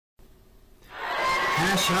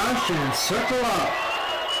Hash House and Circle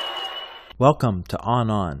Up. Welcome to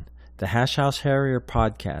On, the Hash House Harrier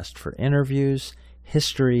podcast for interviews,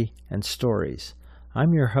 history, and stories.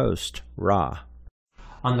 I'm your host, Ra.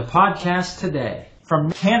 On the podcast today,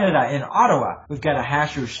 from Canada in Ottawa, we've got a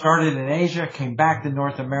hasher who started in Asia, came back to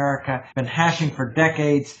North America, been hashing for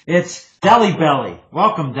decades. It's Deli Belly.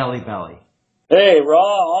 Welcome, Deli Belly. Hey, Ra,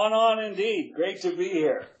 on indeed. Great to be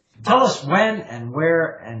here. Tell us when and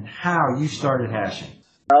where and how you started hashing.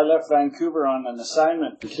 I left Vancouver on an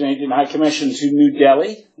assignment, the Canadian High Commission to New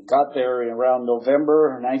Delhi. Got there around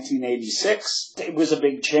November 1986. It was a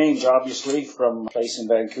big change, obviously, from a place in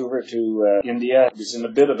Vancouver to India. I was in a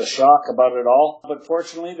bit of a shock about it all. But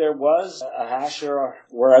fortunately, there was a hasher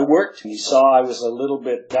where I worked. He saw I was a little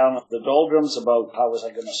bit down at the doldrums about how was I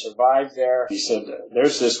going to survive there. He said,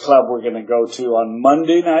 there's this club we're going to go to on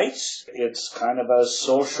Monday nights. It's kind of a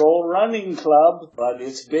social running club, but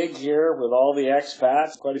it's big here with all the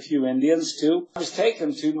expats. Quite a few Indians, too. I was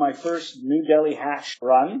taken to my first New Delhi hash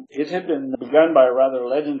run. It had been begun by a rather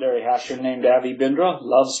legendary hasher named Avi Bindra,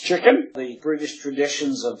 loves chicken. The British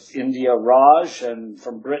traditions of India Raj and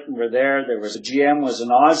from Britain were there. There was a GM, was an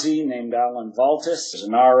Aussie named Alan Valtis. There was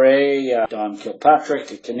an RA, Don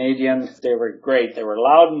Kilpatrick, a Canadian. They were great. They were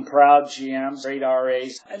loud and proud GMs, great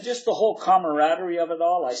RAs. And just the whole camaraderie of it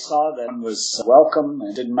all, I saw that it was welcome.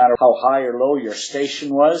 It didn't matter how high or low your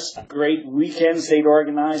station was. Great weekends they'd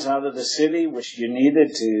organize out of the city, which you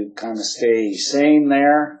needed to kind of stay sane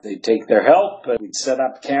there. They'd take their help, and we'd set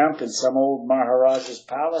up camp in some old Maharaja's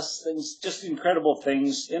palace. Things, just incredible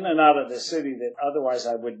things in and out of the city that otherwise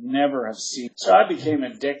I would never have seen. So I became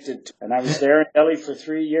addicted to it, and I was there in Delhi for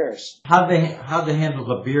 3 years. How'd they handle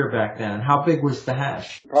the beer back then, and how big was the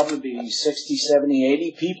hash? Probably 60, 70,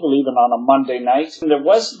 80 people even on a Monday night. And there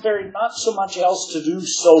was not so much else to do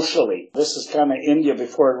socially. This is kind of India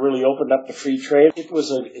before it really opened up to free trade. It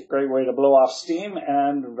was a great way to blow off steam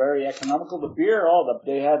and very economical. The beer,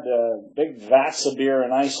 they had big vats of beer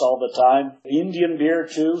and ice all the time. Indian beer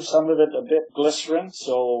too, some of it a bit glycerin,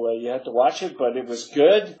 so you had to watch it, but it was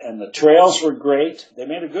good, and the trails were great. They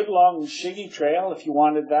made a good long shiggy trail if you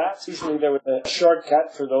wanted that. Usually there was a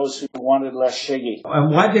shortcut for those who wanted less shiggy.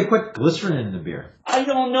 And why'd they put glycerin in the beer? I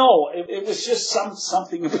don't know. It was just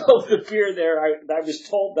something about the beer there. I was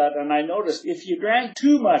told that, and I noticed if you drank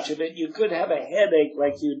too much of it, you could have a headache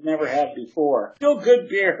like you'd never had before. Still good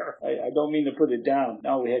beer. I don't mean to put it down.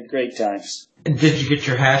 No, we had great times. And did you get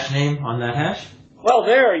your hash name on that hash? Well,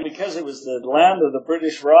 there, because it was the land of the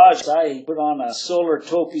British Raj, I put on a solar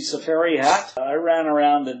topi safari hat. I ran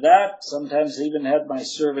around in that. Sometimes even had my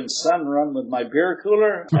servant's son run with my beer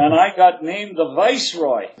cooler. And I got named the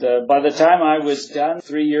Viceroy. By the time I was done,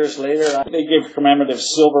 3 years later, they gave commemorative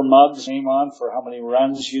silver mugs, name on for how many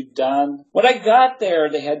runs you'd done. When I got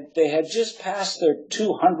there, they had just passed their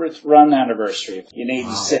 200th run anniversary in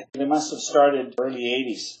 86. They must have started early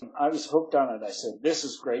 80s. I was hooked on it. I said, this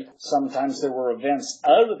is great. Sometimes there were events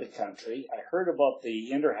out of the country. I heard about the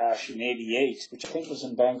Interhash in 88, which I think was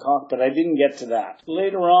in Bangkok, but I didn't get to that.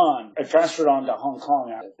 Later on, I transferred on to Hong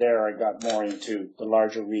Kong. There I got more into the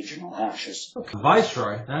larger regional hashes. Okay.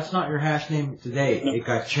 Viceroy, that's not your hash name today. No. It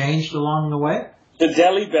got changed along the way? The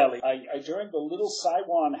Deli Belly. I joined the Little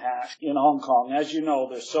Saiwan hash in Hong Kong. As you know,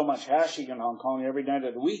 there's so much hashing in Hong Kong every night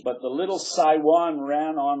of the week. But the Little Saiwan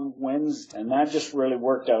ran on Wednesday, and that just really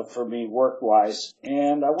worked out for me work-wise.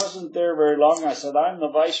 And I wasn't there very long. I said, I'm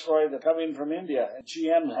the Viceroy that come in from India. And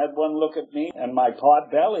GM had one look at me, and my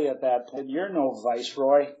pot belly at that point, you're no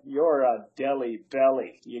Viceroy. You're a Deli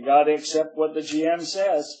Belly. You got to accept what the GM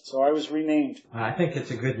says. So I was renamed. I think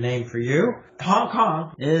it's a good name for you. Hong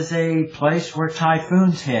Kong is a place where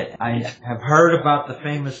typhoons hit. I have heard about the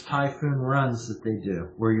famous typhoon runs that they do.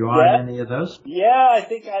 Were you on any of those? Yeah, I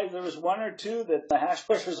think there was one or two that the hash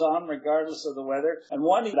push was on regardless of the weather. And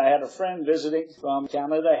one, I had a friend visiting from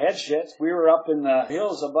Canada, Headshit. We were up in the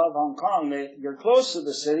hills above Hong Kong. You're close to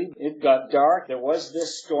the city. It got dark. There was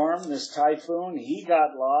this storm, this typhoon. He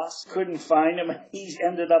got lost. Couldn't find him. He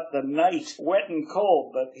ended up the night wet and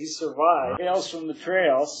cold, but he survived. Trails from the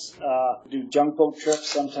trails. Do junk boat trips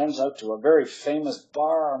sometimes out to a very famous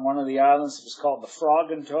bar on one of the islands. It was called the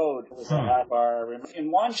Frog and Toad. It was a hot bar.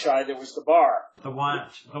 In Wanchai, there was the bar. The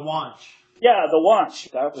Wanch. Yeah, the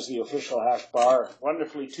Wanch. That was the official hash bar.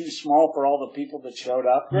 Wonderfully too small for all the people that showed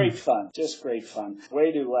up. Great fun. Just great fun.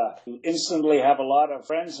 Way to instantly have a lot of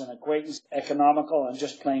friends and acquaintances, economical and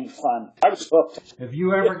just plain fun. I was hooked. Have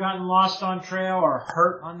you ever gotten lost on trail or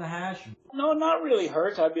hurt on the hash? No, not really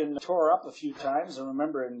hurt. I've been tore up a few times. I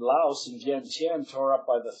remember in Laos, in Vientiane, tore up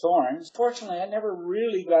by the thorns. Fortunately, I never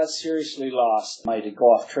really got seriously lost. I might go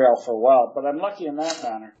off trail for a while, but I'm lucky in that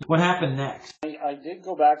manner. What happened next? I did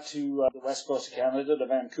go back to the west coast of Canada, to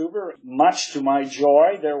Vancouver. Much to my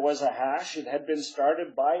joy, there was a hash. It had been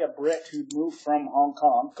started by a Brit who'd moved from Hong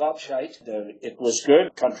Kong, Gobshite. It was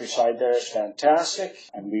good. Countryside there is fantastic.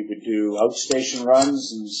 And we would do outstation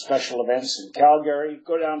runs and special events in Calgary.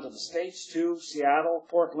 Go down to the States too, Seattle,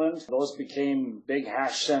 Portland. Those became big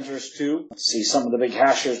hash centers too. See, some of the big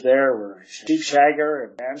hashers there were Sheep Shagger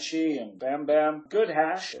and Banshee and Bam Bam. Good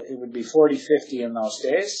hash. It would be 40-50 in those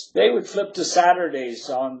days. They would flip to Saturdays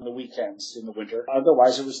on the weekends in the winter.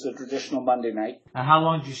 Otherwise, it was the traditional Monday night. And how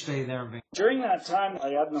long did you stay there? During that time, I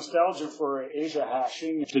had nostalgia for Asia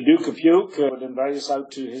hashing. The Duke of Puke would invite us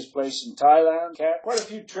out to his place in Thailand. Quite a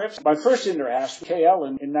few trips. My first inter-hash was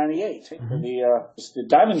KL in 98. Mm-hmm. The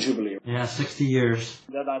Diamond Jubilee. Yeah, 60 years.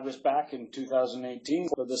 Then I was back in 2018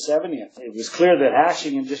 for the 70th. It was clear that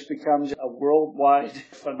hashing had just become a worldwide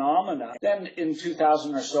phenomenon. Then in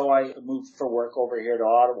 2000 or so, I moved for work over here to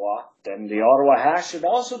Ottawa. Then the Ottawa hash had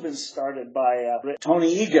also been started by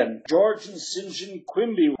Tony Egan, George and St. John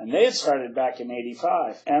Quimby, and they had started back in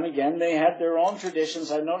 85. And again, they had their own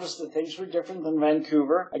traditions. I noticed that things were different than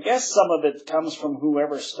Vancouver. I guess some of it comes from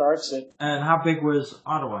whoever starts it. And how big was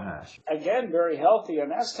Ottawa hash? Again, very healthy.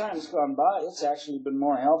 And as time's gone by, it's actually been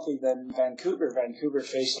more healthy than Vancouver. Vancouver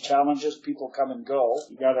faced challenges. People come and go.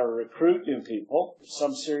 You got to recruit new people.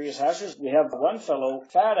 Some serious hashers. We have one fellow,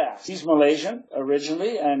 Fat Ass. He's Malaysian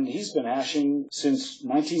originally, and he's been hashing since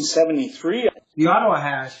 1973. The Ottawa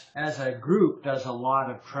hash, as a group, does a lot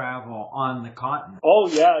of travel on the continent. Oh,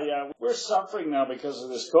 yeah. We're suffering now because of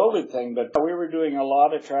this COVID thing, but we were doing a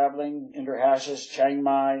lot of traveling, inter-hashes, Chiang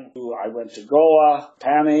Mai. I went to Goa,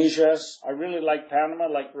 Pan Asia. I really like Panama,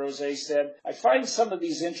 like Rosé said. I find some of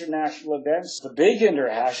these international events, the big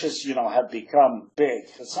inter-hashes, have become big.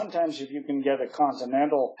 But sometimes if you can get a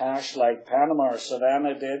continental hash like Panama or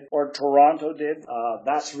Savannah did, or Toronto did,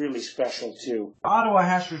 that's really special too. Ottawa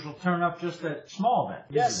hashers will turn up just at small events.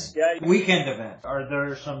 Yes, yeah. Weekend events. Are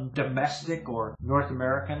there some domestic or North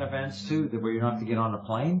American events too, where you don't have to get on a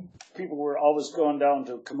plane? People were always going down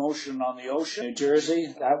to Commotion on the Ocean, New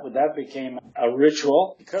Jersey. That became a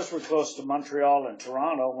ritual. Because we're close to Montreal and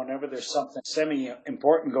Toronto, whenever there's something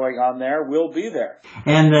semi-important going on there, we'll be there.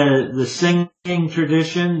 And the singing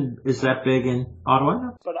tradition, is that big in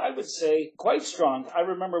Ottawa? But I would say quite strong. I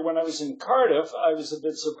remember when I was in Cardiff, I was a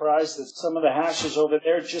bit surprised that some of the hashes over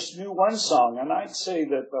there just knew one song. And I'd say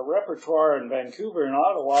that the repertoire in Vancouver and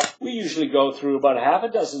Ottawa, we usually go through about half a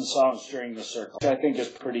dozen songs during the circle, which I think is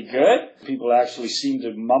pretty good. People actually seem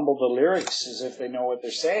to mumble the lyrics as if they know what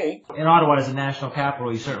they're saying. In Ottawa, as a national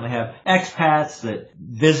capital, you certainly have expats that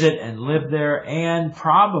visit and live there, and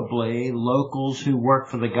probably locals who work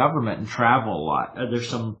for the government and travel a lot. Are there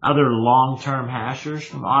some other long-term hashers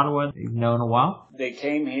from Ottawa that you've known a while? They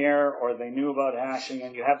came here or they knew about hashing,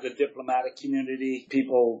 and you have the diplomatic community,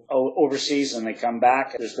 people overseas, and they come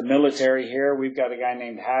back. There's the military here. We've got a guy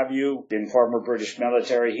named Havu, in former British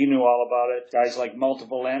military. He knew all about it. Guys like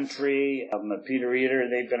Multiple Entry, Peter Eater,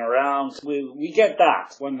 they've been around. We get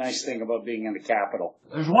that. One nice thing about being in the capital.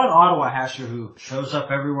 There's one Ottawa hasher who shows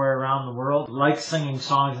up everywhere around the world, likes singing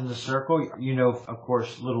songs in the circle. Of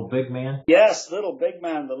course, Little Big Man. Yes, Little Big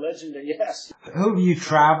Man, the legendary, yes. Who have you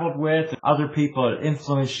traveled with? Other people that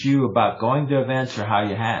influenced you about going to events or how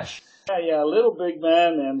you hash? Yeah, Little Big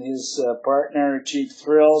Man and his partner, Chief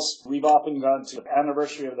Thrills. We've often gone to the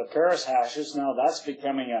anniversary of the Paris hashes. Now that's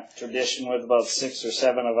becoming a tradition with about 6 or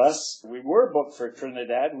 7 of us. We were booked for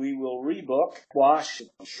Trinidad. We will rebook. Wash,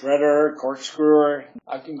 Shredder, Corkscrewer.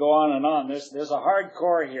 I can go on and on. There's a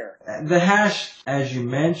hardcore here. The hash, as you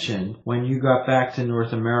mentioned, when you got back to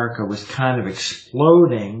North America, was kind of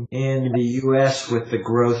exploding in the U.S. with the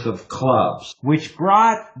growth of clubs, which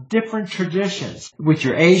brought different traditions. With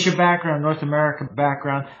your Asia background, North American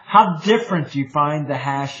background, how different do you find the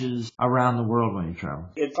hashes around the world when you travel?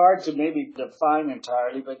 It's hard to maybe define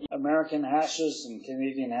entirely, but American hashes and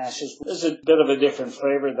Canadian hashes, there's a bit of a different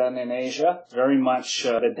flavor than in Asia. Very much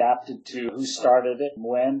adapted to who started it and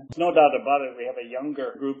when. No doubt about it, we have a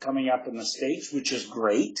younger group coming up in the States, which is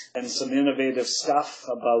great, and some innovative stuff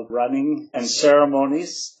about running and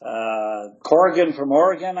ceremonies. Corrigan from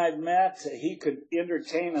Oregon I've met. He could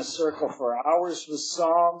entertain a circle for hours with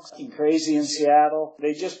songs. Crazy in Seattle.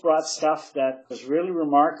 They just brought stuff that was really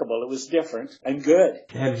remarkable. It was different and good.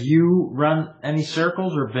 Have you run any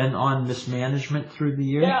circles or been on mismanagement through the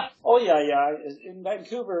years? Yeah. Oh, yeah. In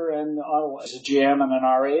Vancouver and Ottawa, I was a GM and an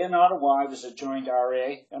RA. In Ottawa, I was a joint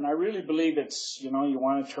RA. And I really believe it's, you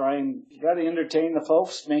want to try and, you got to entertain the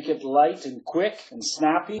folks, make it light and quick and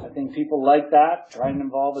snappy. I think people like that. Try and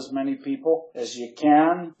involve as many people as you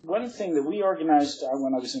can. One thing that we organized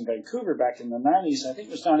when I was in Vancouver back in the 90s, I think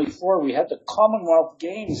it was 94, we had the Commonwealth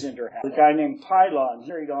Games Interhouse. A guy named Pylon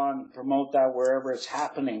carried on to promote that wherever it's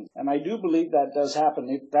happening. And I do believe that does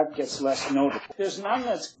happen. That gets less noticed. There's none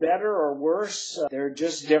that's better or worse. They're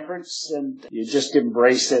just different, and you just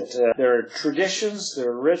embrace it. There are traditions,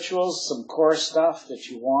 there are rituals, some core stuff that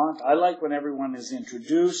you want. I like when everyone is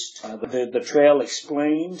introduced, the trail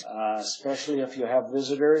explained, especially if you have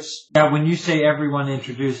visitors. Yeah, when you say everyone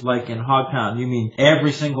introduced, like in Hogtown, you mean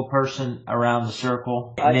every single person around the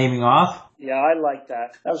circle naming off? Yeah, I like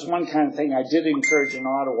that. That was one kind of thing I did encourage in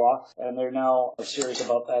Ottawa, and they're now serious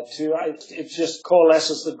about that too. It just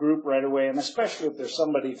coalesces the group right away, and especially if there's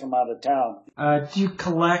somebody from out of town. Do you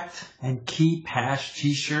collect and keep hash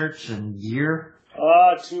T-shirts and gear?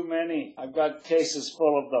 Too many. I've got cases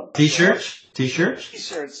full of them. T-shirts?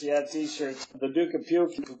 T-shirts, yeah, T-shirts. The Duke of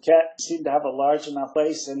Phuket seemed to have a large enough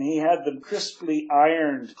place, and he had them crisply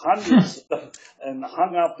ironed, hundreds of them, and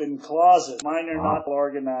hung up in closets. Mine are not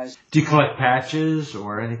organized. Do you collect patches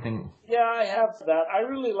or anything? Yeah, I have that. I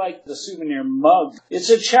really like the souvenir mug. It's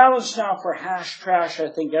a challenge now for Hash Trash, I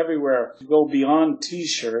think, everywhere to go beyond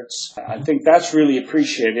T-shirts. I think that's really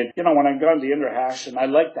appreciated. When I go to Interhash, and I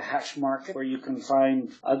like the Hash Market, where you can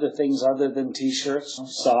find other things other than T-shirts,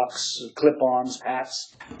 socks, clip-ons,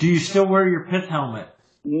 hats. Do you still wear your pith helmet?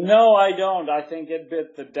 No, I don't. I think it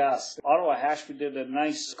bit the dust. Ottawa Hash, we did a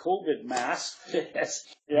nice COVID mask. Yes.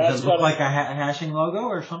 Yeah, does it look like a hashing logo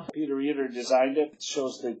or something? Peter Eater designed it. It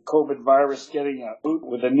shows the COVID virus getting a boot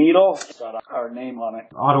with a needle. It's got our name on it.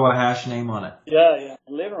 Ottawa Hash name on it. Yeah.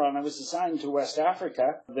 Later on, I was assigned to West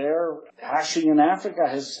Africa. Their hashing in Africa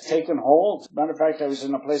has taken hold. Matter of fact, I was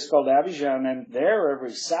in a place called Abidjan, and there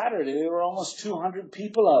every Saturday there were almost 200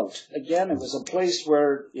 people out. Again, it was a place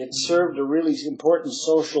where it served a really important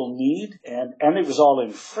social need, and it was all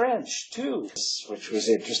in French too, which was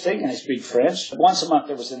interesting. I speak French. Once a month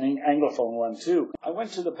there was an Anglophone one too. I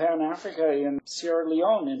went to the Pan Africa in Sierra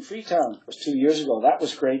Leone in Freetown. It was 2 years ago. That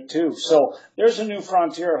was great too. So there's a new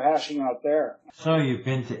frontier of hashing out there. So you've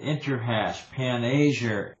been to Interhash, Pan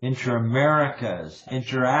Asia, Inter-Americas,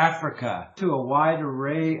 Inter-Africa, to a wide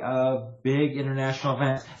array of big international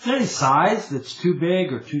events. Is there any size that's too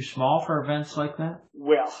big or too small for events like that?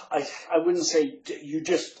 Well, I wouldn't say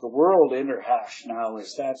the world Interhash now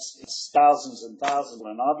it's thousands and thousands,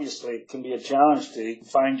 and obviously it can be a challenge to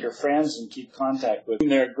find your friends and keep contact with them.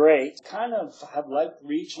 They're great. Kind of have liked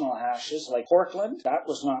regional hashes like Portland. That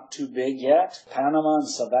was not too big yet. Panama and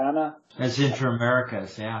Savannah. As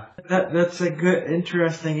Inter-Americas, yeah. That's a good,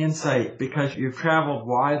 interesting insight because you've traveled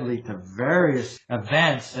widely to various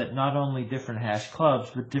events that not only different hash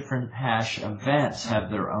clubs, but different hash events have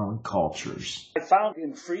their own cultures. I found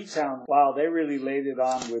in Freetown, wow, they really laid it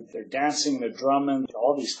on with their dancing, their drumming,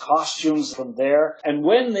 all these costumes from there. And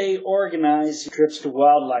when they organize trips to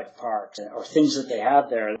wildlife parks or things that they have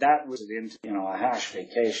there, that was a hash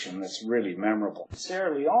vacation that's really memorable. In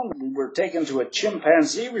Sierra Leone, we were taken to a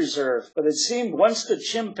chimpanzee reserve. But it seemed once the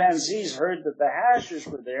chimpanzees heard that the hashers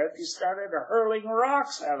were there, they started hurling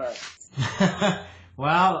rocks at us.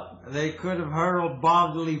 Well, they could have hurled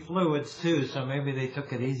bodily fluids too, so maybe they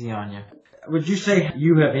took it easy on you. Would you say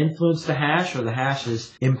you have influenced the hash, or the hash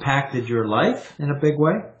has impacted your life in a big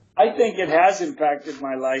way? I think it has impacted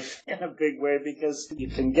my life in a big way because you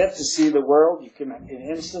can get to see the world. You can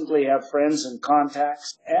instantly have friends and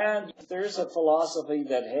contacts. And there's a philosophy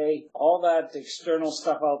that, hey, all that external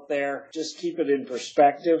stuff out there, just keep it in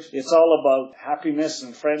perspective. It's all about happiness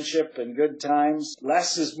and friendship and good times.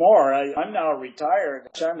 Less is more. I'm now retired.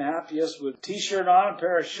 I'm happiest with a T-shirt on, a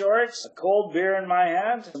pair of shorts, a cold beer in my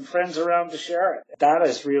hand, and friends around to share it. That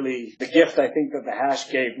is really the gift I think that the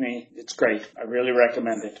hash gave me. It's great. I really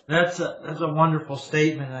recommend it. That's a wonderful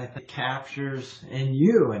statement. I think captures in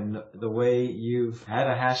you and the way you've had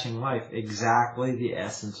a hashing life exactly the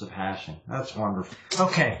essence of hashing. That's wonderful.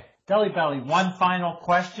 Okay, Deli Belly, one final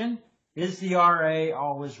question. Is the RA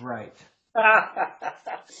always right?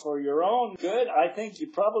 For your own good, I think you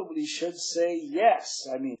probably should say yes.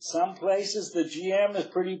 I mean, some places the GM is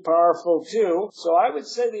pretty powerful too. So I would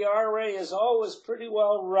say the RA is always pretty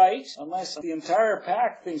well right, unless the entire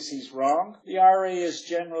pack thinks he's wrong. The RA is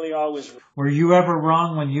generally always right. Were you ever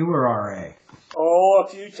wrong when you were RA? Oh, a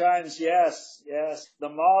few times, yes. The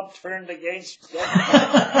mob turned against me.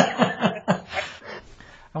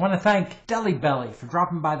 I want to thank Deli Belly for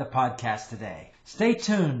dropping by the podcast today. Stay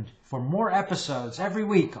tuned for more episodes every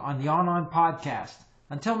week on the On podcast.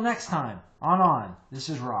 Until next time, On, this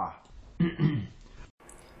is Ra.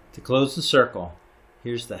 To close the circle,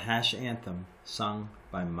 here's the Hash Anthem sung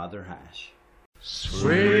by Mother Hash.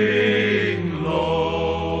 Swing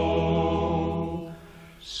low,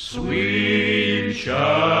 sweet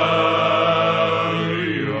chariot,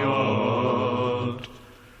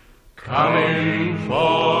 coming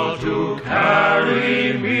for to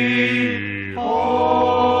carry me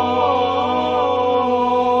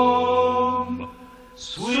home.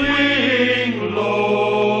 Swing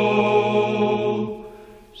low,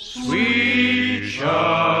 sweet chariot,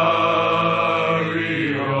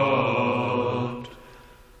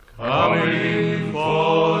 coming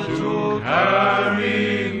for to carry